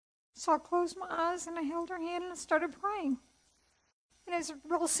 So I closed my eyes, and I held her hand, and I started praying. And it was a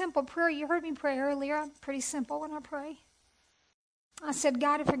real simple prayer. You heard me pray earlier. I'm pretty simple when I pray. I said,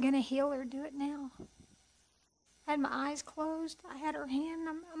 God, if you're going to heal her, do it now. I had my eyes closed. I had her hand.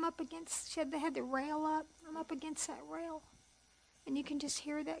 I'm up against, they had the rail up. I'm up against that rail. And you can just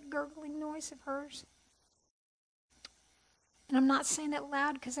hear that gurgling noise of hers. And I'm not saying it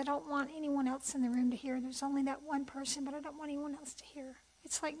loud because I don't want anyone else in the room to hear. There's only that one person, but I don't want anyone else to hear.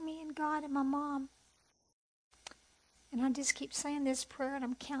 It's like me and God and my mom. And I just keep saying this prayer, and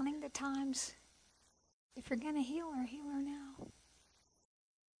I'm counting the times. If you're going to heal her now.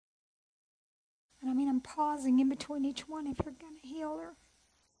 And I mean, I'm pausing in between each one. If you're going to heal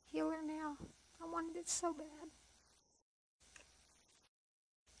her now. I wanted it so bad.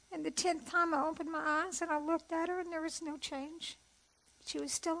 And the 10th time I opened my eyes and I looked at her, and there was no change. She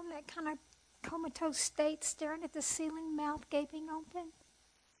was still in that kind of comatose state, staring at the ceiling, mouth gaping open.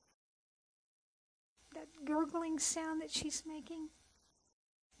 That gurgling sound that she's making.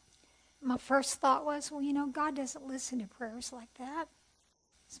 My first thought was, well, God doesn't listen to prayers like that.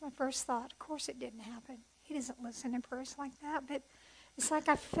 It's my first thought. Of course it didn't happen. He doesn't listen to prayers like that. But it's like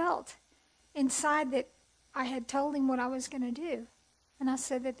I felt inside that I had told him what I was going to do. And I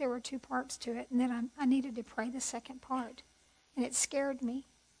said that there were 2 parts to it, and then I needed to pray the second part. And it scared me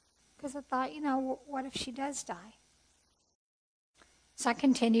because I thought, what if she does die? So I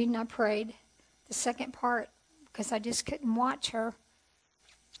continued and I prayed the second part because I just couldn't watch her,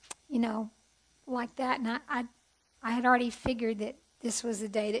 like that. And I had already figured that this was the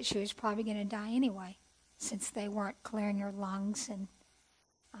day that she was probably going to die anyway, since they weren't clearing her lungs and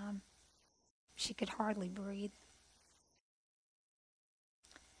she could hardly breathe.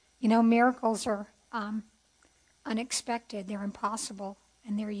 Miracles are unexpected. They're impossible,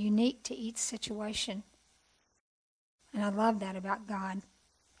 and they're unique to each situation. And I love that about God.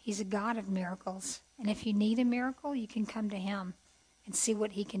 He's a God of miracles. And if you need a miracle, you can come to him and see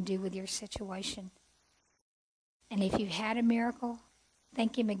what he can do with your situation. And if you had a miracle,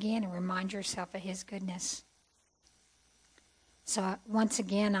 thank him again and remind yourself of his goodness. So once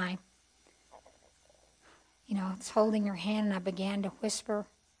again, I was holding her hand, and I began to whisper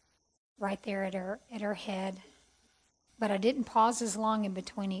right there at her head. But I didn't pause as long in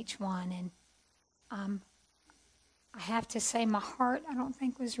between each one. And I have to say my heart, I don't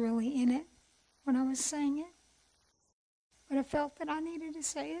think, was really in it when I was saying it. But I felt that I needed to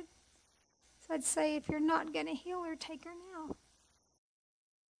say it. So I'd say, if you're not going to heal her, take her now.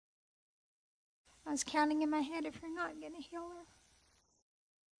 I was counting in my head, if you're not going to heal her,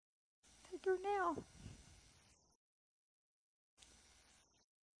 take her now.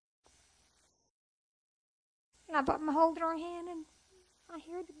 And I'm holding her hand, and I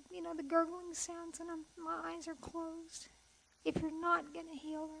hear the gurgling sounds, and my eyes are closed. If you're not going to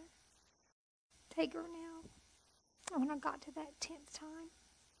heal her, take her now. And when I got to that 10th time,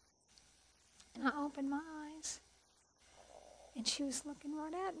 and I opened my eyes, and she was looking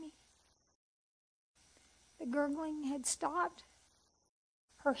right at me. The gurgling had stopped.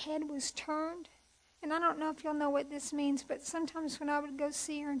 Her head was turned. And I don't know if you'll know what this means, but sometimes when I would go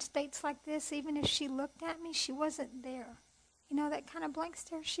see her in states like this, even if she looked at me, she wasn't there. That kind of blank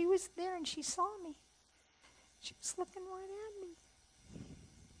stare. She was there, and she saw me. She was looking right at me.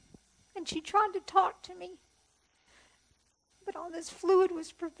 And she tried to talk to me, but all this fluid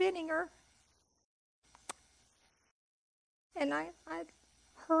was preventing her. And I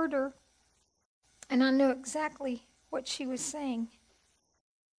heard her, and I knew exactly what she was saying.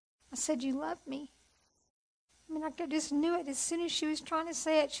 I said, you love me. I just knew it. As soon as she was trying to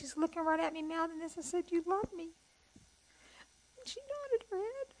say it, she's looking right at me, mouthing this. I said, you love me. And she nodded her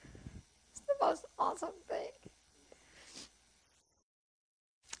head. It's the most awesome thing.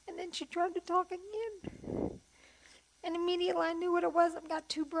 And then she tried to talk again. And immediately I knew what it was. I've got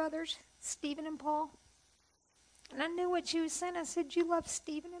 2 brothers, Stephen and Paul. And I knew what she was saying. I said, you love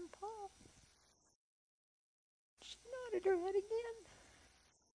Stephen and Paul. She nodded her head again.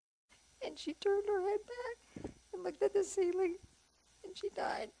 And she turned her head back and looked at the ceiling, and she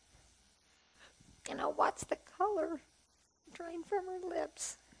died. And I watched the color drain from her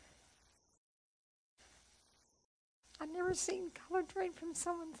lips. I'd never seen color drain from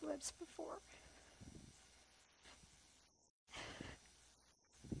someone's lips before.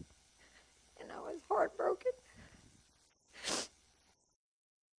 And I was heartbroken.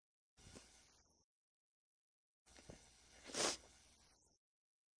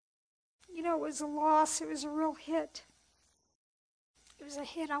 You know, it was a loss. It was a real hit. It was a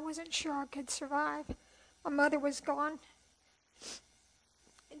hit I wasn't sure I could survive. My mother was gone.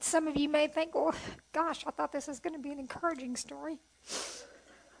 And some of you may think, well, gosh, I thought this was going to be an encouraging story.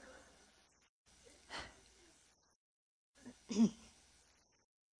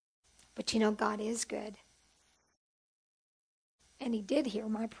 But you know, God is good. And he did hear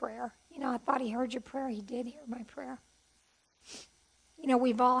my prayer. You know, I thought he heard your prayer. He did hear my prayer. You know,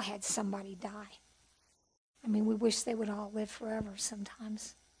 we've all had somebody die. I mean, we wish they would all live forever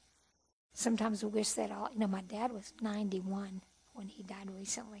sometimes. Sometimes we wish they'd all, you know, my dad was 91 when he died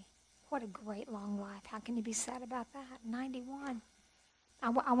recently. What a great long life. How can you be sad about that? 91.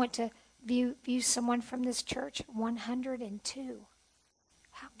 I went to view someone from this church, 102.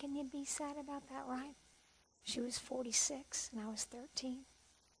 How can you be sad about that, right? She was 46 and I was 13.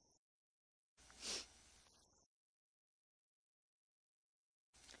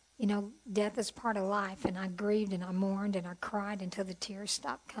 You know, death is part of life, and I grieved and I mourned and I cried until the tears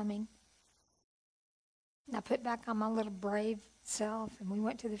stopped coming. And I put back on my little brave self, and we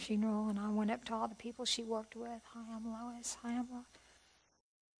went to the funeral, and I went up to all the people she worked with. Hi, I'm Lois. Hi, I'm Lois.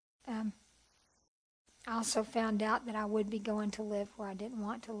 I also found out that I would be going to live where I didn't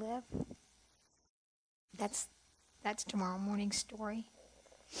want to live. That's tomorrow morning's story.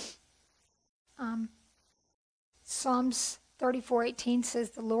 Psalms 34:18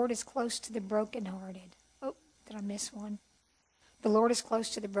 says, the Lord is close to the brokenhearted. Oh, did I miss one? The Lord is close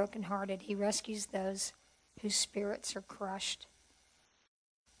to the brokenhearted. He rescues those whose spirits are crushed.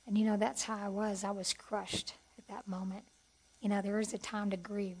 And you know, that's how I was. I was crushed at that moment. You know, there is a time to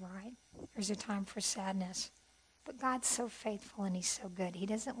grieve, right? There's a time for sadness. But God's so faithful and he's so good. He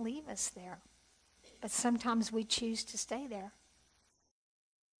doesn't leave us there. But sometimes we choose to stay there.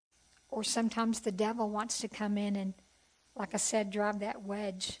 Or sometimes the devil wants to come in and, like I said, drive that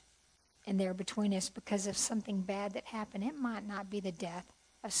wedge in there between us because of something bad that happened. It might not be the death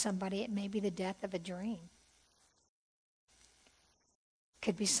of somebody. It may be the death of a dream.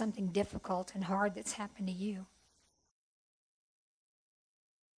 Could be something difficult and hard that's happened to you.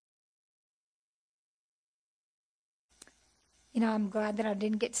 You know, I'm glad that I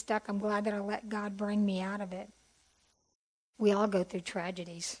didn't get stuck. I'm glad that I let God bring me out of it. We all go through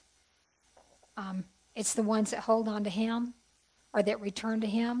tragedies. It's the ones that hold on to him or that return to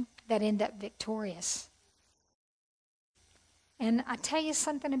him that end up victorious. And I tell you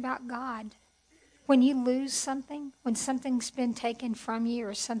something about God. When you lose something, when something's been taken from you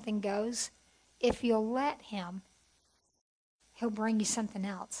or something goes, if you'll let him, he'll bring you something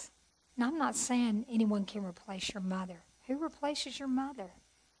else. Now, I'm not saying anyone can replace your mother. Who replaces your mother?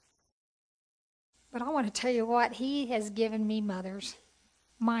 But I want to tell you what, he has given me mothers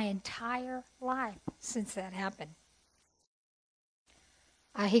my entire life since that happened.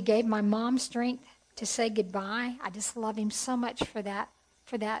 He gave my mom strength to say goodbye. I just love him so much for that.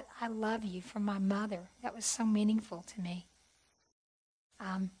 For that, I love you from my mother. That was so meaningful to me.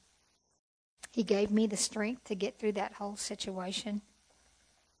 He gave me the strength to get through that whole situation.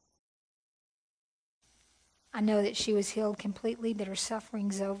 I know that she was healed completely, that her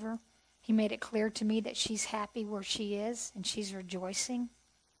suffering's over. He made it clear to me that she's happy where she is and she's rejoicing.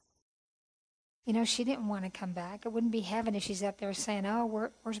 You know, she didn't want to come back. It wouldn't be heaven if she's up there saying,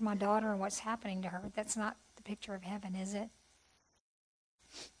 oh, where's my daughter and what's happening to her? That's not the picture of heaven, is it?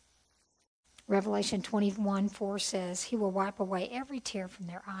 Revelation 21:4 says, he will wipe away every tear from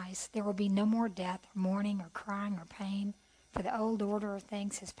their eyes. There will be no more death or mourning or crying or pain, for the old order of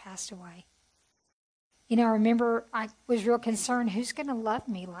things has passed away. You know, I remember I was real concerned, who's going to love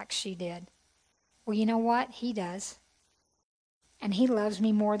me like she did? Well, you know what? He does. And he loves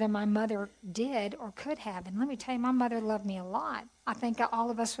me more than my mother did or could have. And let me tell you, my mother loved me a lot. I think all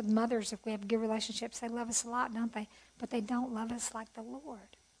of us with mothers, if we have good relationships, they love us a lot, don't they? But they don't love us like the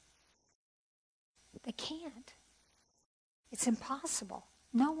Lord. They can't. It's impossible.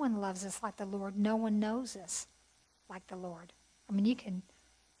 No one loves us like the Lord. No one knows us like the Lord. I mean, you can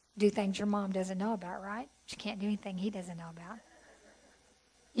do things your mom doesn't know about, right? But you can't do anything he doesn't know about.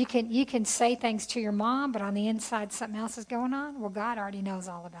 You can say things to your mom, but on the inside something else is going on. Well, God already knows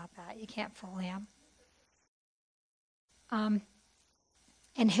all about that. You can't fool him.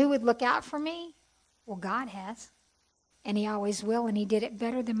 And who would look out for me? Well, God has. And he always will, and he did it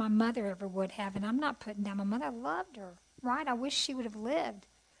better than my mother ever would have. And I'm not putting down my mother. I loved her, right? I wish she would have lived.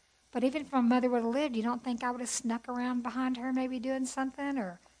 But even if my mother would have lived, you don't think I would have snuck around behind her maybe doing something?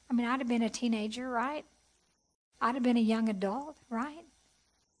 I'd have been a teenager, right? I'd have been a young adult, right?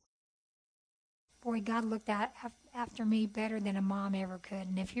 Boy, God looked after me better than a mom ever could.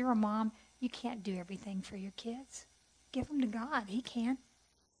 And if you're a mom, you can't do everything for your kids. Give them to God. He can.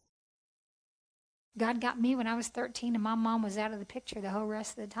 God got me when I was 13, and my mom was out of the picture the whole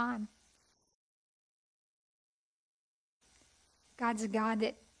rest of the time. God's a God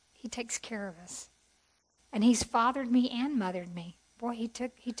that he takes care of us. And he's fathered me and mothered me. Boy, he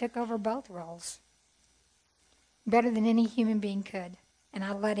took over both roles. Better than any human being could. And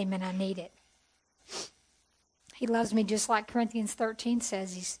I let him, and I need it. He loves me just like Corinthians 13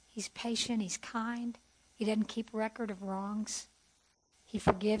 says. He's patient, he's kind. He doesn't keep record of wrongs. He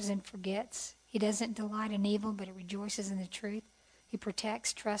forgives and forgets. He doesn't delight in evil, but he rejoices in the truth. He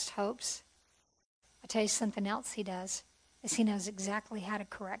protects, trusts, hopes. I'll tell you something else he does, is he knows exactly how to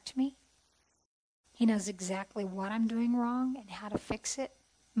correct me. He knows exactly what I'm doing wrong and how to fix it.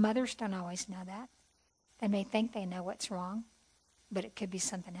 Mothers don't always know that. They may think they know what's wrong, but it could be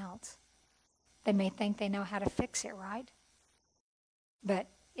something else. They may think they know how to fix it, right? But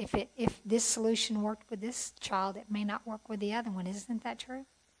if this solution worked with this child, it may not work with the other one. Isn't that true?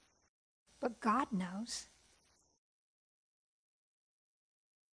 But God knows.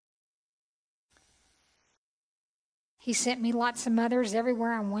 He sent me lots of mothers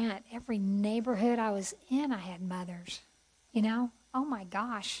everywhere I went. Every neighborhood I was in, I had mothers. Oh my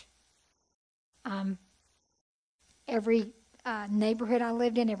gosh. Every neighborhood I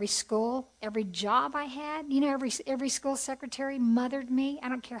lived in, every school, every job I had, every school secretary mothered me. I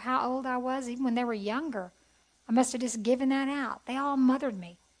don't care how old I was, even when they were younger. I must have just given that out. They all mothered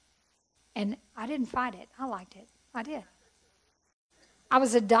me. And I didn't fight it. I liked it. I did. I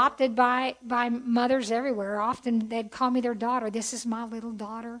was adopted by mothers everywhere. Often they'd call me their daughter. This is my little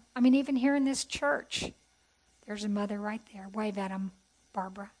daughter. Even here in this church, there's a mother right there. Wave at them,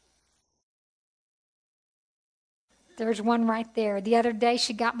 Barbara. There's one right there. The other day,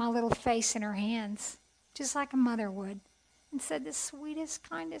 she got my little face in her hands, just like a mother would, and said the sweetest,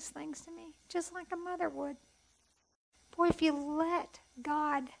 kindest things to me, just like a mother would. Boy, if you let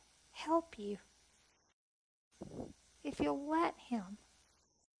God help you, if you'll let him,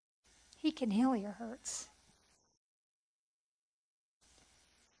 he can heal your hurts.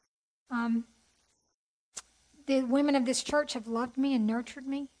 The women of this church have loved me and nurtured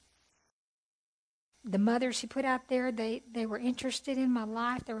me. The mothers he put out there, they were interested in my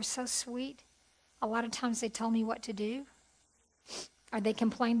life. They were so sweet. A lot of times they told me what to do. Or they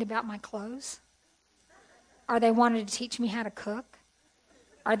complained about my clothes. Or they wanted to teach me how to cook.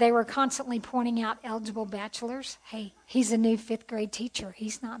 Or they were constantly pointing out eligible bachelors. Hey, he's a new 5th grade teacher.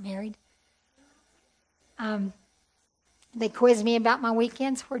 He's not married. They quizzed me about my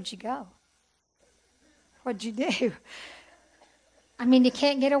weekends. Where'd you go? What'd you do? You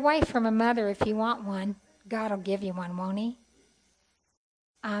can't get away from a mother if you want one. God will give you one, won't he?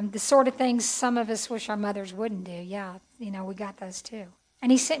 The sort of things some of us wish our mothers wouldn't do. Yeah, we got those too.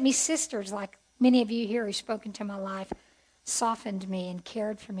 And he sent me sisters, like many of you here who've spoken to my life, softened me and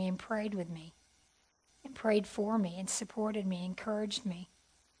cared for me and prayed with me and prayed for me and supported me, encouraged me.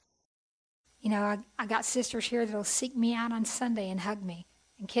 I got sisters here that'll seek me out on Sunday and hug me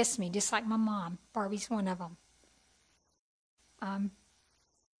and kiss me, just like my mom. Barbie's one of them.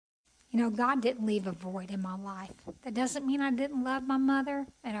 God didn't leave a void in my life. That doesn't mean I didn't love my mother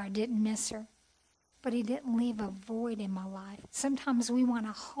and I didn't miss her. But he didn't leave a void in my life. Sometimes we want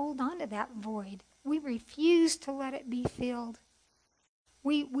to hold on to that void. We refuse to let it be filled.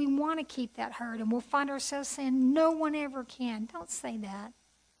 We want to keep that hurt, and we'll find ourselves saying, no one ever can. Don't say that.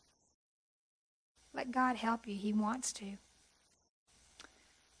 Let God help you. He wants to.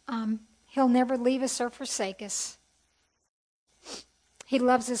 He'll never leave us or forsake us. He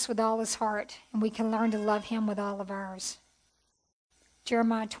loves us with all his heart, and we can learn to love him with all of ours.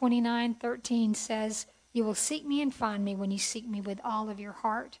 Jeremiah 29:13 says, you will seek me and find me when you seek me with all of your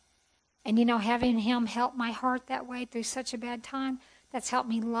heart. And having him help my heart that way through such a bad time, that's helped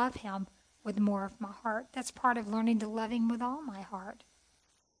me love him with more of my heart. That's part of learning to love him with all my heart.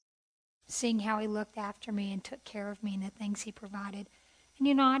 Seeing how he looked after me and took care of me and the things he provided.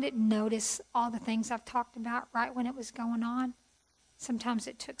 And I didn't notice all the things I've talked about right when it was going on. Sometimes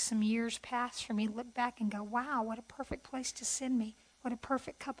it took some years past for me to look back and go, wow, what a perfect place to send me. What a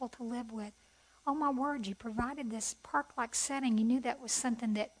perfect couple to live with. Oh, my word, you provided this park-like setting. You knew that was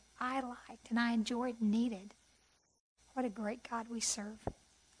something that I liked and I enjoyed and needed. What a great God we serve.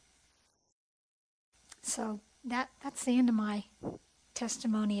 So that's the end of my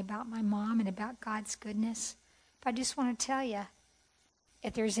testimony about my mom and about God's goodness. But I just want to tell you,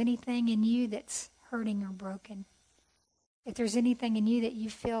 if there's anything in you that's hurting or broken, if there's anything in you that you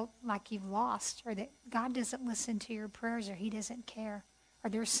feel like you've lost, or that God doesn't listen to your prayers, or he doesn't care, or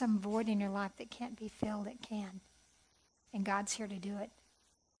there's some void in your life that can't be filled, it can. And God's here to do it.